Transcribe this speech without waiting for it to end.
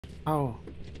Oh.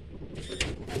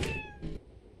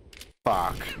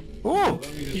 Fuck. Ooh!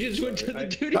 You just went to the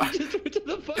dude, you just went to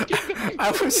the fucking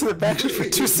I went to the back for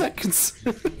 2 seconds.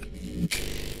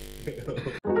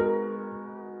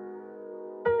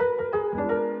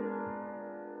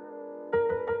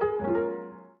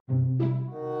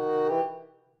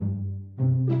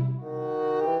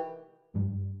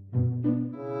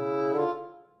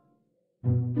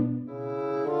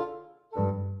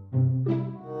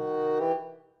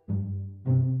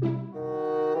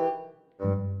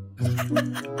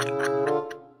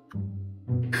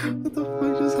 What the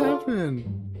fuck just happened?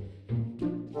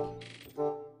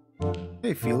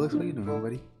 Hey Felix, what you doing,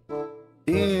 buddy?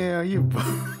 Damn, you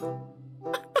both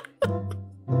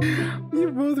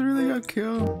you both really got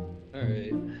killed.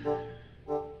 Alright.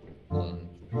 Hold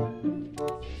on.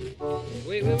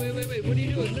 Wait, what are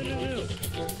you doing? No.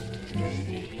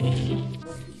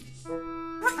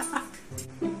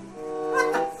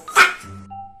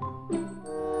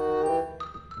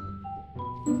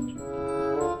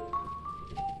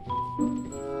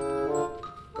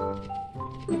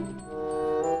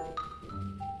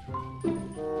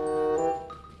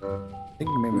 I think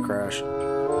you made me crash.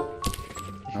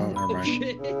 Oh, never mind.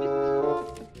 Shit. You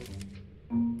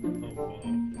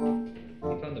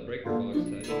found the breaker box, I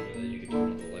didn't realize you could turn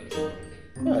on the lights.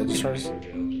 Yeah,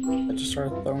 I just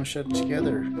started throwing shit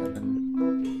together,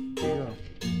 and there you go.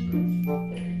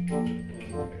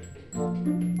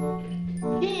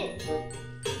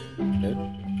 Dead?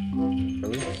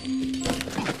 Really?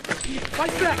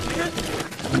 Fight back, nigga!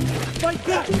 Fight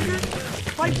back, nigga!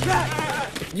 Fight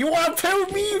back! You want to tell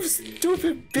me, you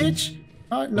stupid bitch?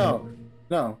 No.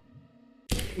 Wow,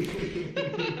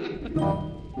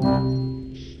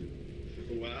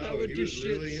 I went he to was shit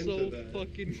really so into that.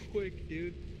 fucking quick,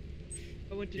 dude.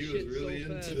 I went to He was shit really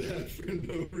so fast. into that for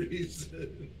no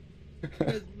reason. I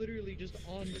was literally just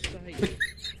on site.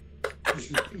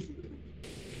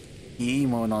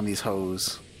 Emoing on these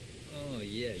hoes. Oh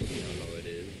yeah, you know how it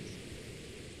is.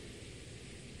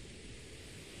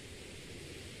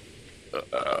 Hold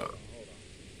on.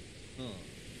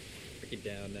 Break it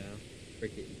down now.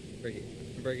 Break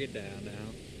it down now.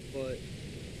 What?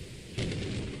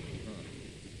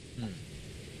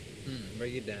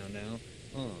 Break it down now.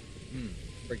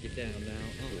 Break it down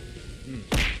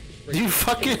now. You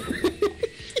fucking.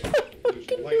 There's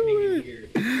lightning in here.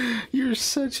 You're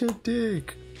such a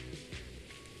dick.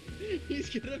 He's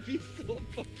gonna be so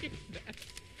fucking mad.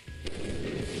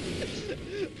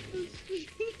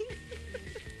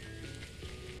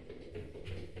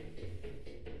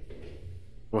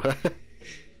 What?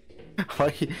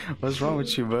 Why? What's wrong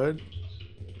with you, bud?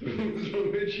 What's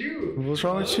wrong with you? What's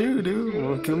wrong with you, dude?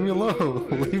 Well, leave me alone.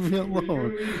 Leave me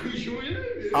alone.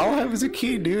 All I have is a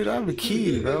key, dude. I have a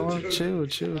key, bro. Chill. I'm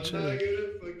not gonna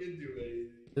fucking do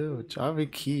anything. Chill. I have a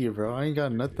key, bro. I ain't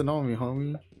got nothing on me,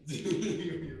 homie.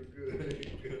 You're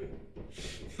good.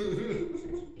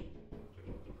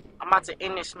 I'm about to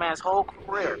end this man's whole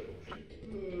career.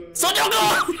 Son of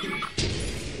a-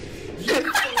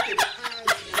 You fucking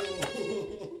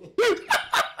asshole.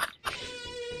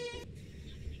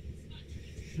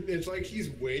 It's like he's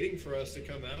waiting for us to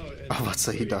come out and I was about to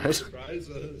say he died. surprise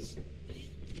us.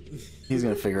 He's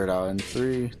gonna figure it out in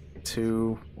 3,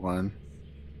 2, 1.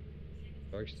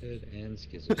 Darkstead and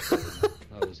Schizo.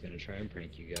 I was gonna try and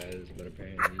prank you guys, but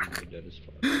apparently you're dead as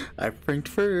fuck. I pranked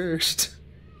first.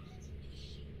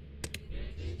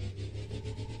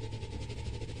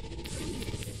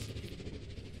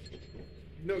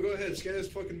 No, go ahead, scan his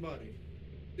fucking body.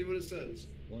 See what it says.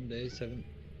 One day, 7.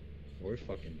 We're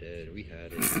fucking dead. We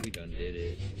had it. We done did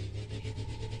it.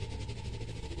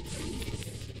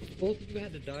 Both of you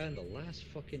had to die on the last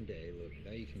fucking day. Look,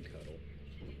 now you can cuddle.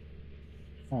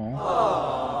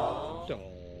 Aww.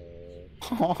 Doll.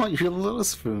 Aw, you're a little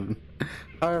spoon.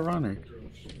 How ironic.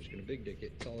 I'm just gonna big dick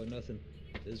it. It's all or nothing.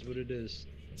 It is what it is.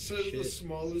 Says the Shit.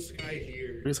 smallest guy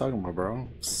here. What are you talking about, bro?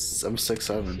 I'm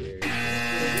 6'7".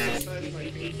 Serious.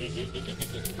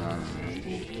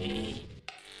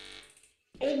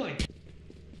 Oh my.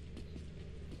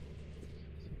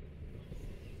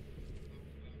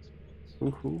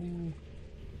 Woohoo.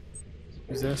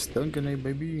 Is that stunking, eh,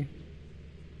 baby?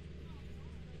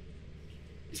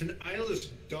 It's an eyeless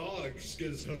dog, so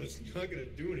it's not gonna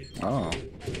do anything. Oh.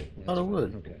 Thought it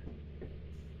would. Okay.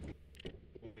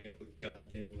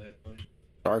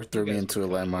 Dark threw me into a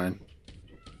landmine.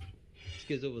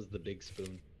 Schizo was the big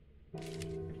spoon.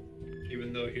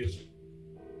 Even though he's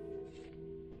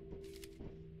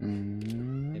Hey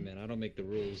man, I don't make the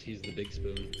rules. He's the big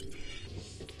spoon.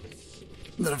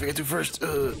 Then I forget to first.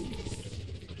 Oh,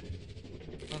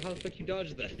 how the fuck you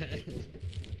dodged that?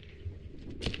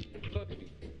 Fuck you.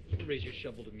 raise your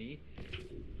shovel to me.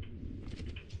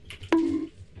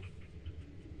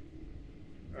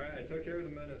 Alright, I took care of the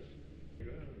menace.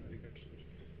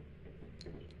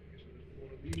 One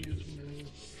of these now.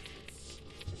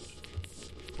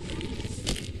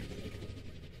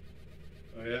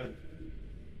 Oh yeah.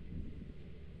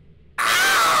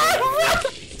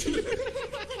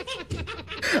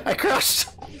 I crashed.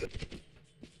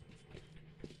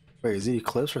 Wait, is it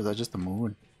eclipse or is that just the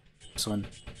moon? Sun.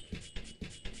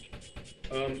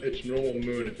 It's normal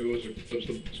moon. If it was an eclipse,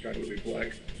 the sky would be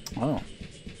black. Oh,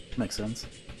 makes sense.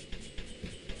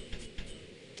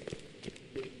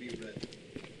 Wouldn't be red.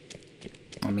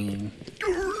 I mean,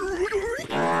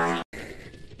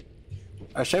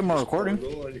 I checked my recording.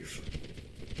 Roll on your...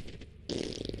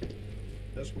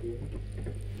 That's cool.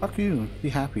 Fuck you. Be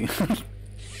happy.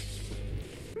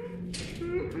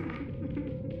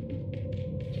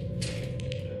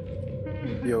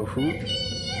 Yo, who?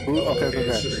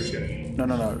 Okay. No.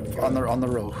 On the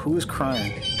road. Who is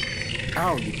crying?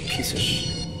 Ow, you piece of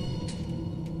shit.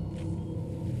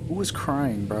 Who is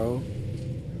crying, bro?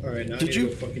 Alright, now Did I need you-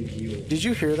 to go fucking heal. Did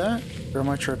you hear that? Or am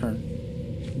I tripping?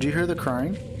 Did you hear the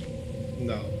crying?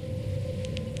 No.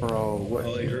 Bro, what?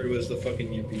 All I heard was the fucking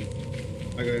yippee.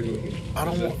 I gotta go heal. I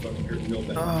don't That want- fucking hurt real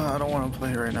bad. I don't want to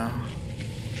play right now.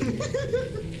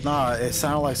 Nah, it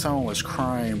sounded like someone was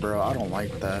crying, bro. I don't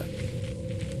like that.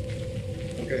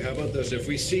 Okay, how about this? If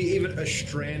we see even a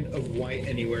strand of white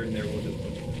anywhere in there, we'll just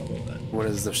look. How about that? What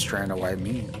does the strand of white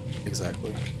mean?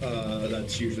 Exactly.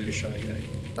 That's usually a shy guy.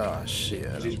 Oh, shit.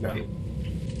 'Cause he's white.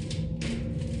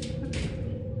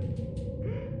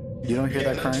 You don't hear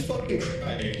that crying? fucking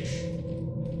crying.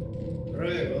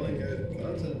 Alright, well, I got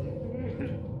content.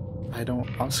 I don't.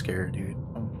 I'm scared, dude.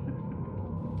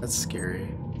 That's scary.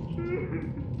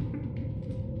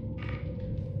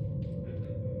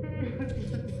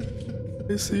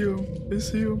 I see him. I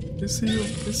see him. I see him.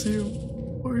 I see him.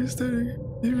 Where is that?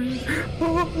 Here he is.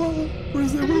 What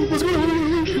is that? What's going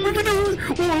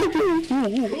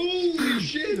on? Holy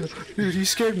shit! Dude, he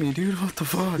scared me, dude. What the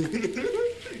fuck?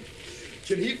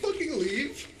 Can he fucking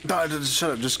leave? No, just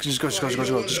shut up. Just go. Just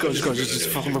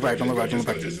fucking look back. Don't look back. Don't look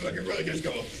back. Just fucking run. Just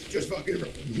go. Just fucking run.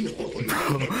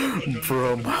 No.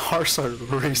 Bro, my heart started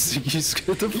racing. You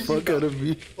scared the fuck out of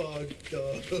me. Fucked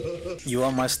up. You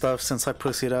want my stuff since I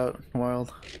pussied out,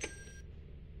 Wild?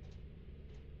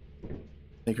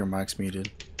 I think your mic's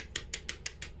muted.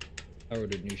 I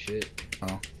ordered new shit.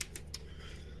 Oh.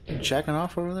 You jacking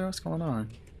off over there? What's going on?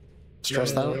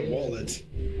 Stressed out? Wallet.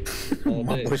 All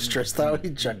My day. boy's stressed out. He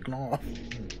jacking off.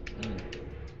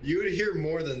 You would hear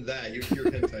more than that. You'd hear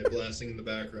hentai blasting in the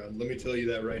background. Let me tell you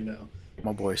that right now.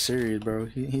 My boy's serious, bro.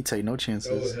 He take no Oh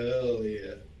chances. hell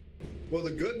yeah. Well,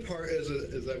 the good part is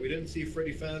that we didn't see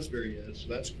Freddy Fazbear yet, so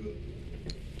that's good.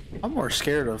 I'm more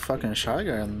scared of fucking Shy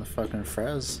Guy than the fucking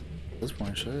Frez. At this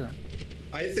point, shit.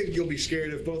 I think you'll be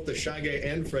scared if both the Shy Guy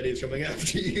and Freddy is coming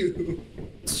after you.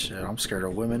 Shit, I'm scared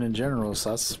of women in general, so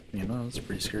that's, you know, that's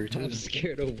pretty scary too. I'm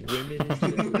scared of women. In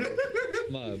general.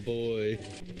 My boy.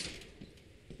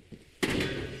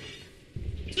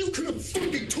 You could have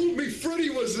fucking told me Freddy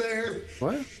was there!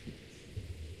 What?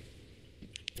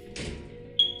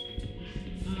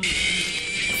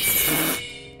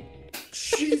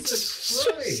 Jesus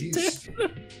Christ!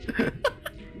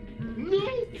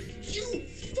 No! You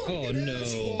fucking Oh, no.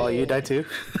 asshole. Oh, you died too?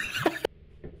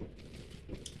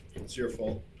 It's your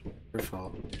fault. Your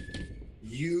fault.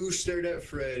 You stared at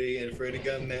Freddy, and Freddy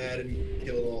got mad and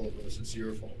killed all of us. It's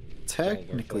your fault.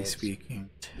 Technically faults. speaking.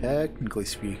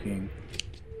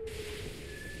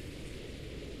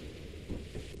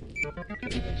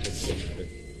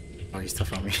 Oh, you still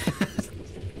found me.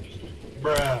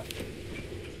 Bruh.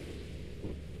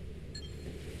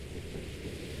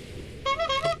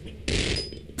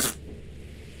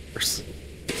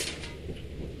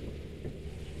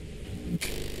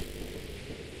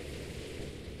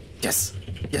 Yes,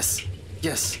 yes,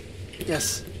 yes,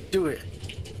 yes. Do it.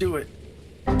 Do it.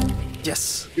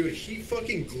 Yes. Dude, he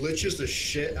fucking glitches the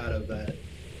shit out of that.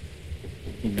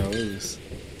 He knows.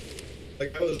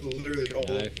 Like, I was literally all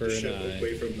Eye for the an shit eye.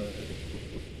 away from that.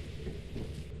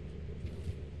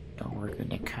 Don't work in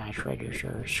the cash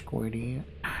register, Squiddy.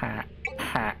 Ha,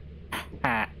 ha, ha,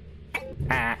 ha,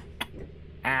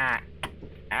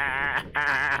 ha,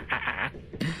 ha.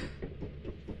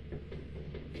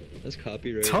 That's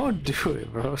copyright. Don't do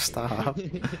it, bro. Stop.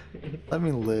 Let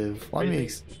me live. Let me.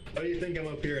 How do you think I'm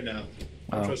up here now?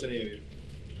 I don't Oh. trust any of you.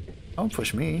 Don't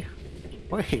push me.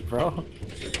 Wait, bro.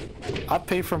 I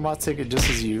paid for my ticket just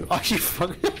as you. Oh, you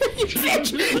fucking. You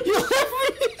bitch! You left me!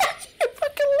 You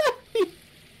fucking left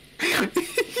me!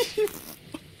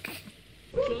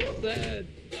 So sad.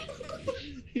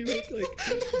 He He was like,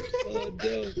 oh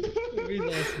no, we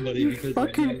lost money because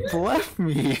Fucking left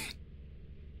me.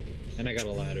 And I got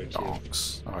a ladder too.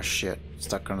 Donks. Oh shit.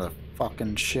 Stuck on the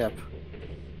fucking ship.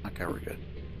 Okay, we're good.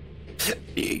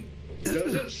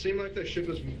 Does it seem like the ship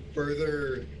was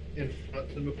further in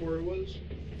front than before it was?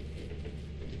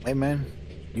 Hey man,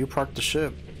 you parked the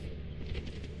ship.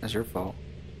 That's your fault.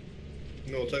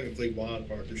 No, technically Wild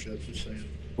parked the ship, just saying.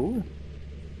 Ooh.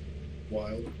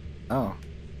 Wild. Oh.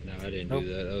 No, I didn't Nope.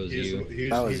 do that. That was He's, you. he's,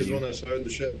 That was he's the you. one that started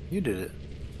the ship. You did it.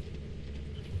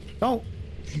 Don't.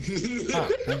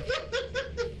 Fuck, man.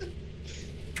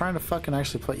 Trying to fucking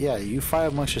actually play. Yeah, you fight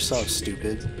amongst yourselves,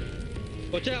 stupid.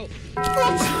 Watch out!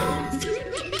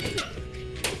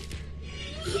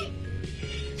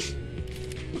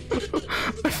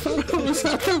 I thought it was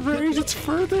at the range, it's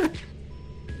further.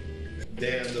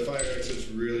 Damn, the fire exit's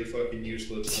really fucking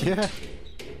useless. Yeah.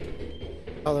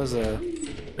 Oh,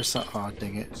 there's some. Oh,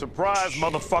 dang it. Surprise,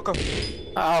 motherfucker!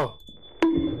 Ow.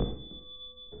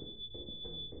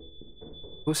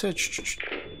 Who said shh?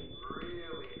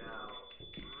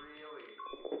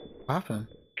 What happened?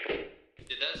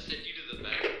 Did that send you to the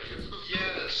back?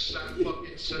 Yes, that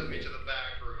fucking sent me to the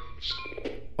back rooms.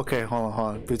 Okay, hold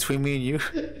on. Between me and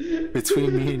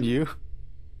you,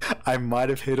 I might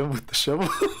have hit him with the shovel.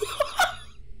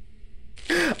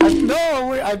 No,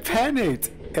 wait, I panicked,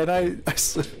 and I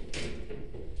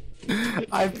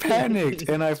panicked,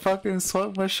 and I fucking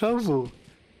swapped my shovel.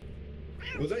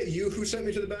 Was that you who sent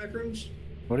me to the back rooms?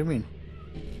 What do you mean?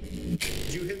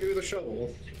 Did you hit me with a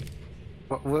shovel?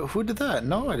 Who did that?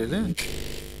 No, I didn't.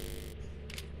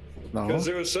 No. Because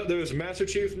there was Master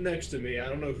Chief next to me. I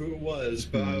don't know who it was,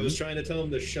 but I was trying to tell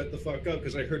him to shut the fuck up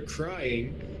because I heard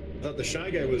crying. I thought the Shy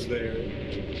Guy was there.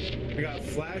 I got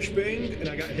flashbanged and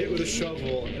I got hit with a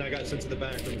shovel and I got sent to the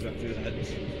back rooms after that.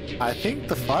 I think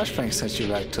the flashbang sent you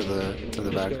back to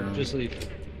the back room. Just leave.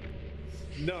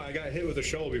 No, I got hit with a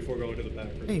shovel before going to the back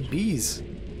room. Hey, bees.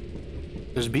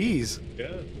 There's bees. Yeah.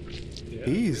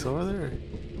 Bees over there. And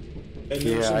there's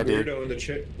Yeah, some I did. weirdo in the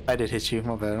chick. I did hit you.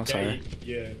 My bad. I'm sorry.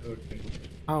 Yeah, okay.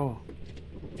 Oh.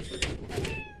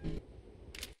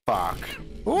 Fuck.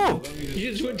 Oh!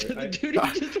 You just went to the dude. You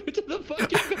just went to the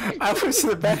fucking back. I went to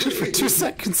the back room for 2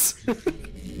 seconds.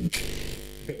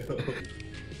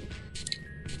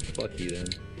 Fuck you then.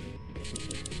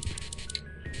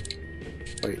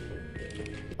 Wait.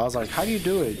 I was like, how do you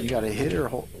do it? You gotta hit or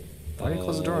hold. Why do you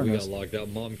close the door on We this? got locked out.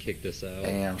 Mom kicked us out.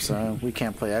 Damn, son. We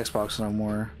can't play Xbox no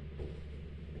more.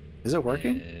 Is it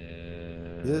working?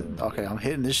 Is it? Okay, I'm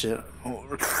hitting this shit.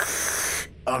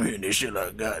 I'm hitting this shit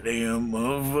like goddamn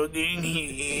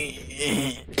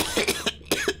motherfucking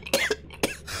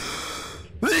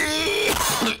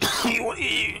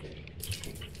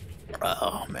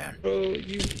Oh, man. Bro,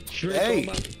 you drank Hey.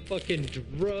 all my fucking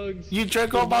drugs. You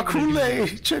drank all my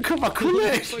Kool-Aid. Drank all my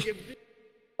Kool-Aid. Fucking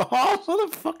Oh,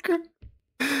 motherfucker.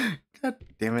 God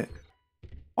damn it.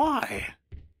 Why?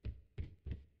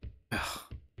 Ugh.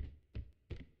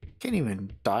 Can't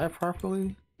even die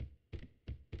properly.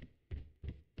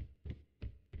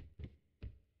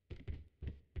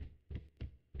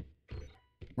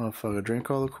 Motherfucker, drink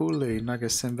all the Kool-Aid and I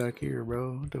get sent back here,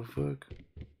 bro. What the fuck?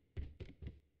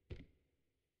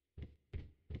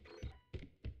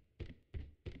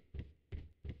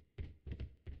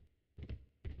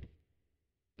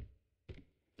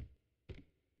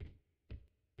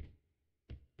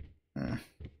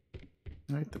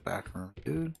 I hate the back room,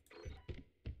 dude.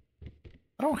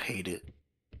 I don't hate it.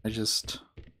 I just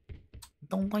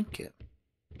don't like it.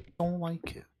 Don't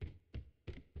like it.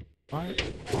 Why?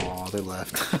 Oh, they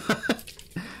left.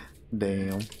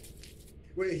 Damn.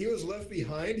 Wait, he was left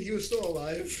behind? He was still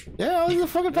alive? Yeah, all the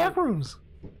fucking back rooms.